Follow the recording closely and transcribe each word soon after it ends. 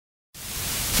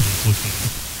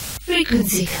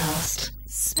Frequency Cast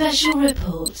Special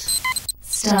Report.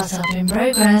 Startup in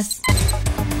progress.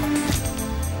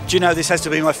 Do you know, this has to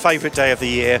be my favourite day of the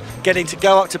year, getting to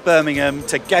go up to Birmingham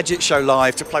to Gadget Show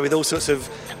Live to play with all sorts of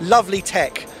lovely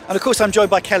tech. And of course I'm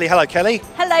joined by Kelly. Hello Kelly.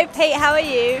 Hello Pete, how are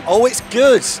you? Oh, it's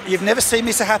good. You've never seen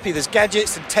me so happy. There's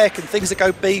gadgets and tech and things that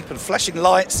go beep and flashing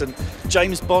lights and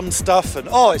James Bond stuff and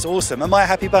oh, it's awesome. Am I a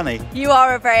happy bunny? You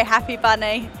are a very happy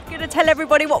bunny. Going to tell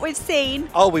everybody what we've seen?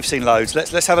 Oh, we've seen loads.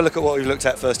 Let's have a look at what we've looked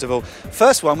at first of all.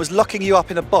 First one was locking you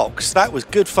up in a box. That was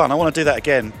good fun. I want to do that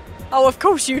again. Oh, of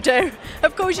course you do.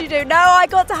 Of course you do. No, I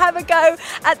got to have a go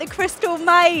at the Crystal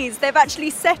Maze. They've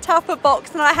actually set up a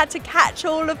box and I had to catch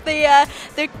all of the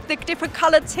different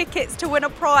coloured tickets to win a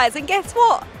prize. And guess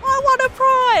what? I won a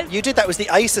prize. You did. That was the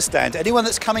Acer stand. Anyone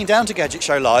that's coming down to Gadget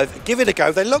Show Live, give it a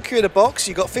go. They lock you in a box.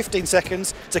 You got 15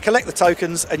 seconds to collect the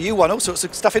tokens and you won all sorts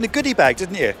of stuff in a goodie bag,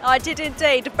 didn't you? I did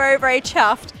indeed. Very, very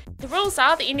chuffed. The rules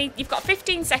are that you've got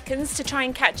 15 seconds to try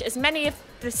and catch as many of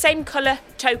the same colour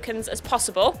tokens as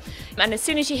possible. And as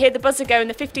soon as you hear the buzzer go and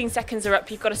the 15 seconds are up,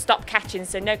 you've got to stop catching,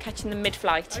 so no catching them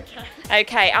mid-flight.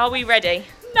 Okay, are we ready?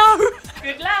 No.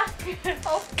 Good luck.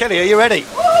 Oh. Kelly, are you ready?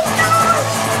 Oh, no!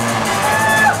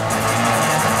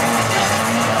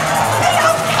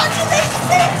 I'm catching these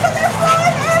things and they're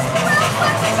flying everywhere.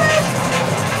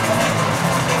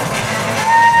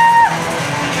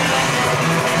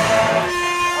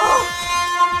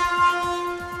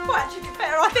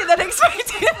 I think than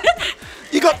expected.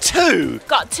 You got two.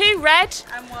 Got two red.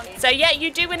 And one. So yeah,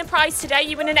 you do win a prize today.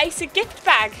 You win an Acer gift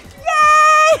bag.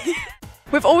 Yay!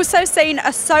 We've also seen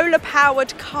a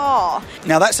solar-powered car.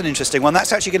 Now that's an interesting one.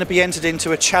 That's actually going to be entered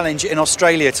into a challenge in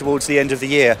Australia towards the end of the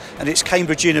year, and it's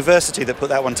Cambridge University that put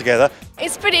that one together.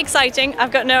 It's pretty exciting.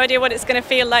 I've got no idea what it's going to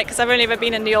feel like because I've only ever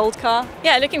been in the old car.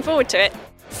 Yeah, looking forward to it.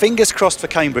 Fingers crossed for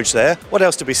Cambridge there. What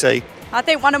else did we see? I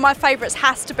think one of my favourites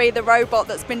has to be the robot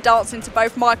that's been dancing to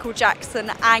both Michael Jackson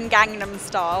and Gangnam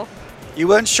Style. You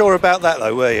weren't sure about that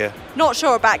though, were you? Not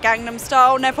sure about Gangnam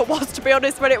Style, never was to be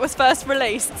honest when it was first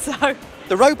released, so...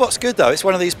 The robot's good though, it's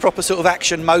one of these proper sort of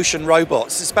action motion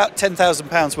robots. It's about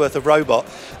 £10,000 worth of robot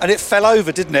and it fell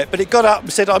over, didn't it? But it got up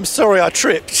and said, I'm sorry, I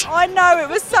tripped. I know, it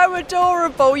was so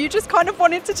adorable. You just kind of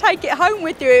wanted to take it home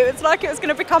with you. It was like it was going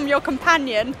to become your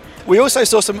companion. We also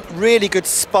saw some really good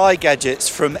spy gadgets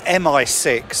from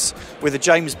MI6 with a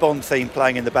James Bond theme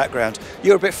playing in the background.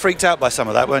 You were a bit freaked out by some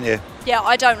of that, weren't you? Yeah,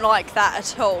 I don't like that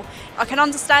at all. I can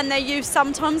understand their use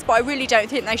sometimes, but I really don't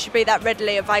think they should be that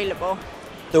readily available.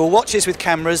 There were watches with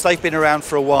cameras, they've been around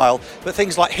for a while, but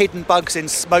things like hidden bugs in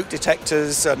smoke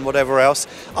detectors and whatever else.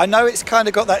 I know it's kind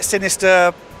of got that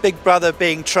sinister Big Brother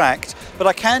being tracked, but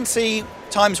I can see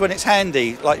times when it's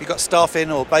handy, like you've got staff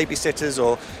in or babysitters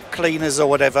or cleaners or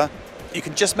whatever. You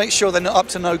can just make sure they're not up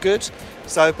to no good.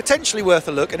 So potentially worth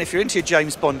a look. And if you're into your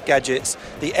James Bond gadgets,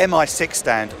 the MI6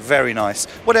 stand, very nice.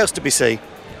 What else did we see?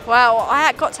 Well,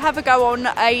 I got to have a go on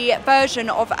a version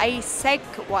of a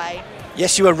Segway.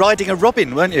 Yes, you were riding a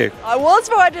Robin, weren't you? I was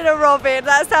riding a Robin.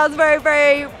 That sounds very,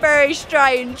 very, very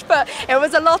strange, but it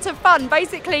was a lot of fun.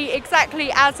 Basically, exactly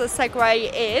as a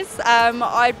Segway is.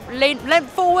 I leant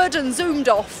forward and zoomed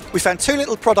off. We found two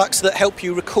little products that help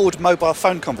you record mobile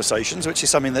phone conversations, which is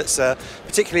something that's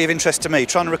particularly of interest to me.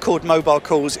 Trying to record mobile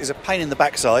calls is a pain in the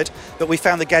backside, but we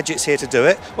found the gadgets here to do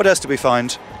it. What else did we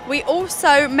find? We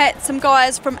also met some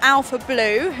guys from Alpha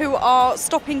Blue who are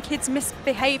stopping kids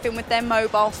misbehaving with their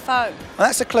mobile phone. Well,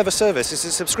 that's a clever service. It's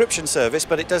a subscription service,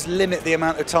 but it does limit the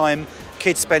amount of time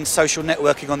kids spend social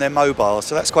networking on their mobile,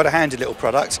 so that's quite a handy little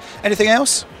product. Anything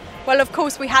else? Well, of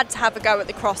course, we had to have a go at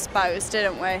the crossbows,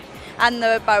 didn't we? And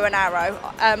the bow and arrow.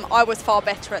 I was far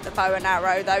better at the bow and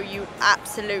arrow, though you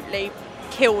absolutely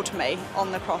killed me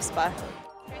on the crossbow.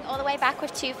 Bring all the way back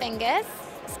with 2 fingers,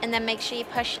 and then make sure you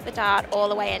push the dart all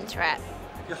the way into it.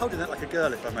 You're holding that like a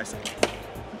girl, if I may say.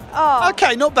 Oh.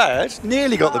 Okay, not bad.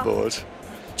 Nearly got the board.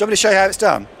 Do you want me to show you how it's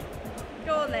done?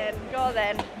 Go on then, go on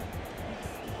then.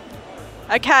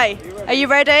 Okay, are you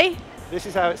ready? This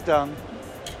is how it's done.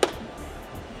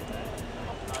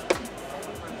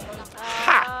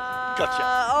 Ha!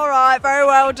 Gotcha. All right, very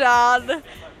well done.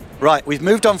 Right, we've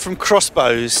moved on from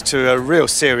crossbows to a real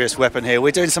serious weapon here.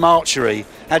 We're doing some archery.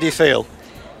 How do you feel?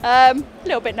 A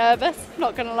little bit nervous,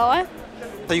 not going to lie.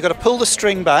 So you've got to pull the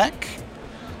string back,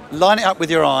 line it up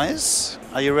with your eyes.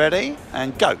 Are you ready?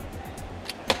 And go.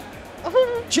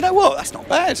 Do you know what? That's not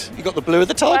bad. You got the blue of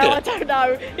the target. Well, I don't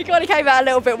know. It kind of came out a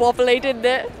little bit wobbly, didn't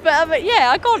it? But yeah,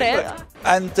 I got it.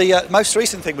 And the most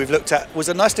recent thing we've looked at was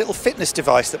a nice little fitness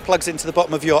device that plugs into the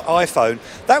bottom of your iPhone.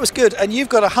 That was good. And you've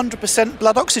got 100%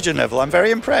 blood oxygen level. I'm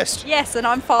very impressed. Yes, and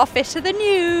I'm far fitter than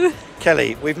you.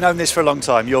 Kelly, we've known this for a long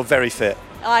time. You're very fit.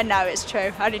 I know, it's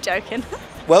true. Only joking.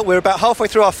 Well, we're about halfway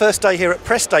through our first day here at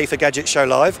Press Day for Gadget Show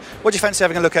Live. What do you fancy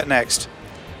having a look at next?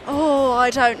 Oh,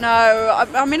 I don't know.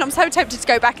 I mean, I'm so tempted to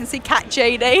go back and see Cat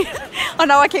Genie. I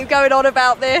know I keep going on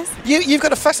about this. You've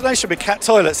got a fascination with cat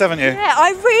toilets, haven't you? Yeah,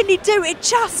 I really do. It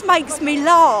just makes me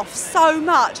laugh so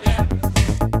much.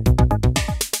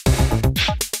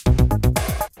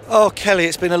 Oh, Kelly,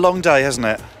 it's been a long day, hasn't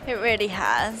it? It really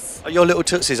has. Are your little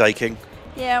tootsies aching?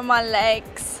 Yeah, my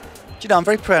legs. Do you know, I'm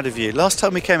very proud of you. Last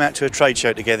time we came out to a trade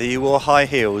show together, you wore high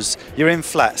heels. You're in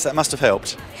flats. That must have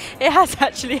helped. It has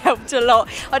actually helped a lot.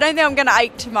 I don't think I'm going to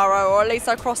ache tomorrow, or at least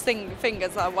I cross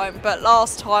fingers I won't. But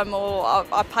last time,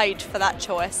 I paid for that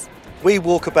choice. We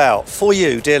walk about, for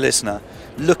you, dear listener,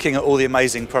 looking at all the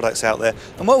amazing products out there.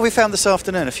 And what have we found this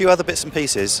afternoon? A few other bits and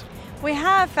pieces. We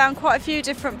have found quite a few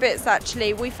different bits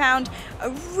actually. We found a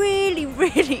really,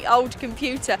 really old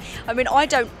computer. I mean, I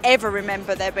don't ever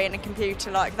remember there being a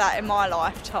computer like that in my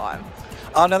lifetime.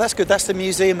 Oh no, that's good. That's the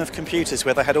Museum of Computers,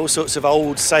 where they had all sorts of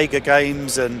old Sega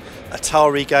games and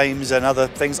Atari games and other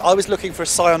things. I was looking for a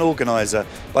Psion organiser,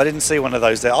 but I didn't see one of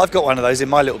those there. I've got one of those in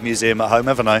my little museum at home,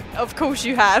 haven't I? Of course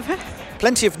you have.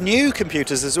 Plenty of new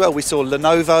computers as well. We saw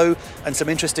Lenovo and some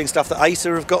interesting stuff that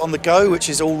Acer have got on the go, which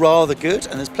is all rather good.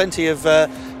 And there's plenty of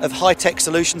high-tech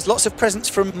solutions. Lots of presents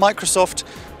from Microsoft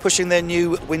pushing their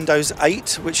new Windows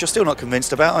 8, which you're still not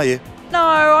convinced about, are you? No,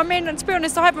 I mean, to be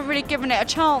honest, I haven't really given it a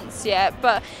chance yet,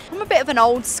 but I'm a bit of an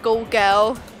old school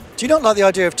girl. Do you not like the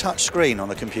idea of touch screen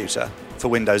on a computer for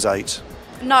Windows 8?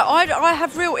 No, I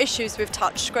have real issues with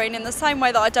touchscreen in the same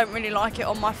way that I don't really like it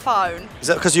on my phone. Is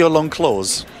that because of your long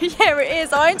claws? Yeah, it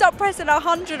is. I end up pressing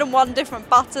 101 different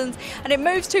buttons and it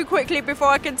moves too quickly before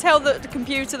I can tell the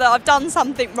computer that I've done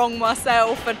something wrong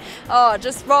myself, and I'd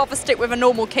just rather stick with a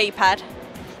normal keypad.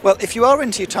 Well, if you are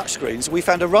into your touchscreens, we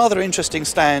found a rather interesting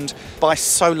stand by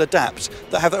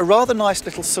SolarDapt that have a rather nice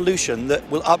little solution that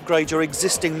will upgrade your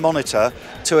existing monitor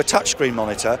to a touchscreen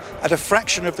monitor at a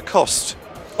fraction of the cost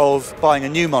of buying a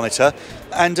new monitor,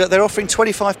 and they're offering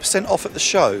 25% off at the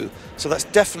show, so that's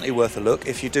definitely worth a look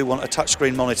if you do want a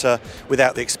touchscreen monitor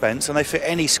without the expense, and they fit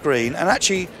any screen, and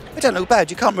actually they don't look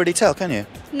bad. You can't really tell, can you?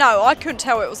 No, I couldn't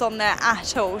tell it was on there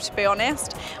at all, to be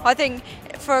honest. I think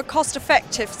for a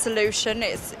cost-effective solution,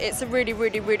 it's a really,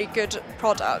 really, really good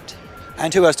product.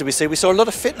 And who else did we see? We saw a lot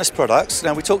of fitness products.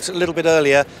 Now, we talked a little bit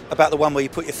earlier about the one where you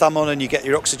put your thumb on and you get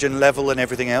your oxygen level and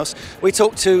everything else. We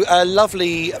talked to a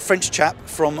lovely French chap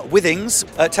from Withings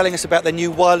telling us about their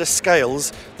new wireless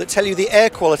scales that tell you the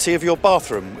air quality of your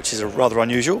bathroom, which is rather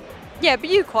unusual. Yeah, but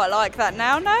you quite like that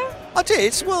now, no? I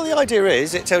did. Well, the idea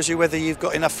is it tells you whether you've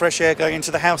got enough fresh air going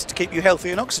into the house to keep you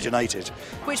healthy and oxygenated.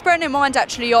 Which, bearing in mind,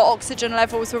 actually, your oxygen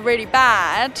levels were really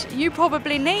bad, you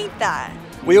probably need that.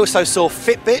 We also saw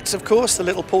Fitbits, of course, the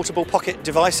little portable pocket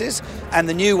devices, and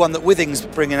the new one that Withings are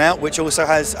bringing out, which also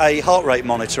has a heart rate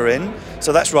monitor in,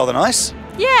 so that's rather nice.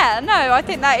 Yeah, no, I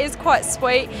think that is quite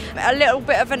sweet. A little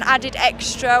bit of an added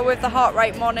extra with the heart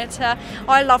rate monitor.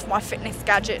 I love my fitness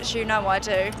gadgets, you know I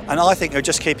do. And I think you're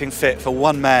just keeping fit for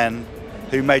one man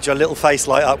who made your little face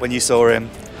light up when you saw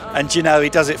him. And you know, he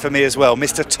does it for me as well.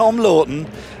 Mr. Tom Lawton,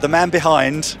 the man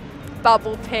behind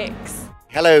Bubble Picks.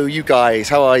 Hello, you guys.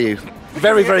 How are you?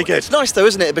 Very, very good. It's nice though,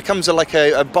 isn't it? It becomes like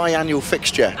a biannual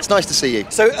fixture. It's nice to see you.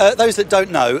 So those that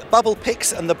don't know, Bubble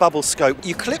Picks and the Bubble Scope,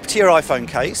 you clip to your iPhone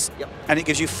case, Yep. and it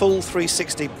gives you full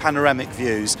 360 panoramic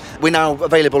views. We're now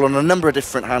available on a number of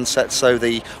different handsets, so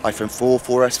the iPhone 4,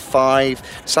 4S, 5,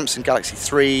 Samsung Galaxy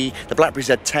 3, the BlackBerry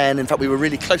Z10. In fact, we were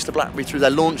really close to BlackBerry through their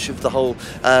launch of the whole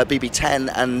BB10,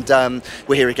 and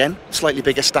we're here again, slightly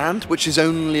bigger stand, which is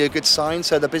only a good sign,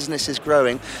 so the business is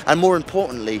growing, and more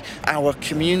importantly, our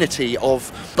community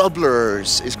of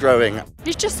bubblers is growing.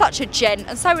 He's just such a gent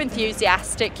and so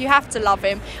enthusiastic, you have to love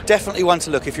him. Definitely one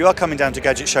to look. If you are coming down to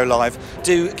Gadget Show Live,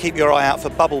 do keep your eye out for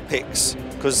Bubble Picks,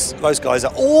 because those guys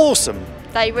are awesome.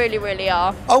 They really, really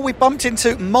are. Oh, we bumped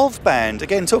into Movband.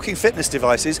 Again, talking fitness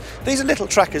devices. These are little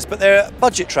trackers, but they're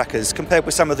budget trackers compared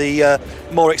with some of the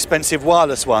more expensive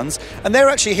wireless ones. And they're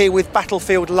actually here with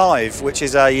Battlefield Live, which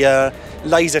is a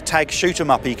laser tag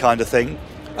shoot-'em-uppy kind of thing.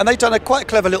 And they've done a quite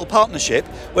clever little partnership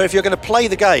where if you're going to play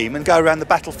the game and go around the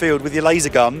battlefield with your laser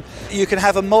gun, you can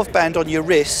have a Movband on your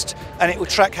wrist and it will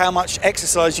track how much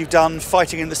exercise you've done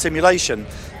fighting in the simulation.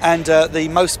 And the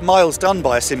most miles done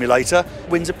by a simulator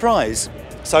wins a prize.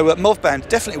 So Movband,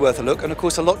 definitely worth a look, and of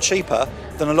course a lot cheaper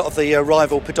than a lot of the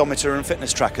rival pedometer and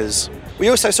fitness trackers. We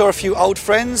also saw a few old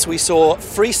friends. We saw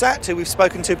FreeSat, who we've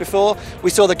spoken to before.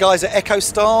 We saw the guys at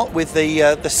EchoStar with the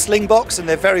Slingbox and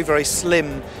their very, very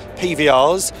slim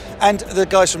PVRs, and the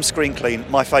guys from Screen Clean,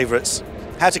 my favourites.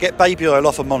 How to get baby oil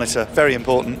off a monitor, very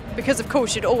important. Because of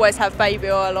course you'd always have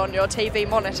baby oil on your TV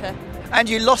monitor. And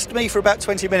you lost me for about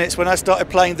 20 minutes when I started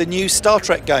playing the new Star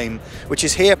Trek game, which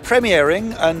is here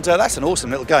premiering, and that's an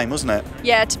awesome little game, wasn't it?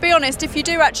 Yeah, to be honest, if you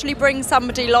do actually bring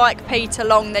somebody like Pete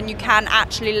along, then you can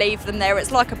actually leave them there.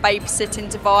 It's like a babysitting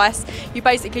device. You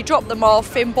basically drop them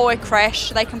off in Boy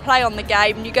Creche, they can play on the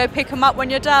game, and you go pick them up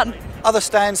when you're done. Other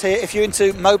stands here, if you're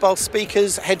into mobile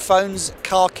speakers, headphones,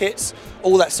 car kits,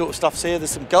 all that sort of stuff's here. There's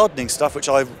some gardening stuff which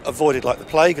I've avoided like the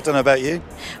plague. I don't know about you.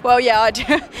 Well, yeah, I do.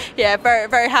 Yeah, very,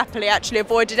 very happily actually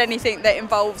avoided anything that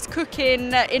involves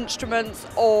cooking, instruments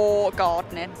or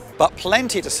gardening. But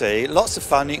plenty to see, lots of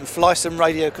fun. You can fly some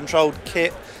radio-controlled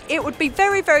kit. It would be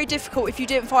very, very difficult if you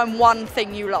didn't find one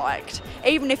thing you liked,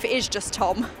 even if it is just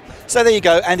Tom. So there you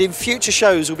go, and in future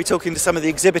shows we'll be talking to some of the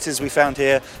exhibitors we found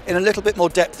here in a little bit more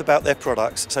depth about their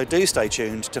products, so do stay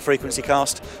tuned to Frequency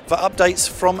Cast for updates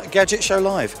from Gadget Show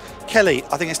Live. Kelly,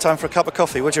 I think it's time for a cup of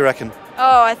coffee, what do you reckon?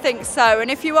 Oh, I think so, and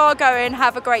if you are going,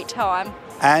 have a great time.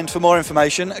 And for more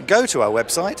information, go to our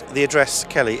website. The address,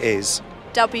 Kelly, is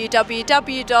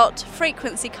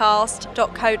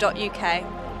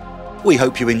www.frequencycast.co.uk. We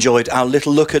hope you enjoyed our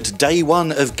little look at Day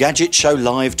 1 of Gadget Show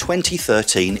Live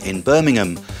 2013 in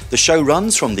Birmingham. The show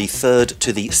runs from the 3rd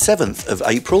to the 7th of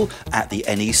April at the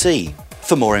NEC.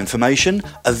 For more information,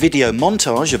 a video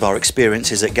montage of our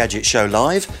experiences at Gadget Show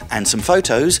Live and some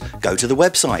photos, go to the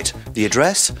website. The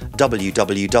address,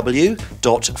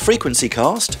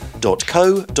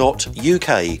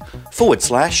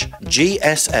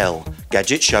 www.frequencycast.co.uk/GSL,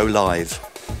 Gadget Show Live.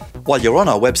 While you're on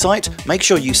our website, make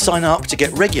sure you sign up to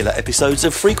get regular episodes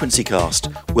of Frequency Cast.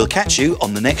 We'll catch you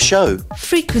on the next show.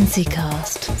 Frequency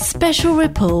Cast. Special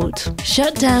report.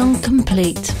 Shutdown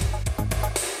complete.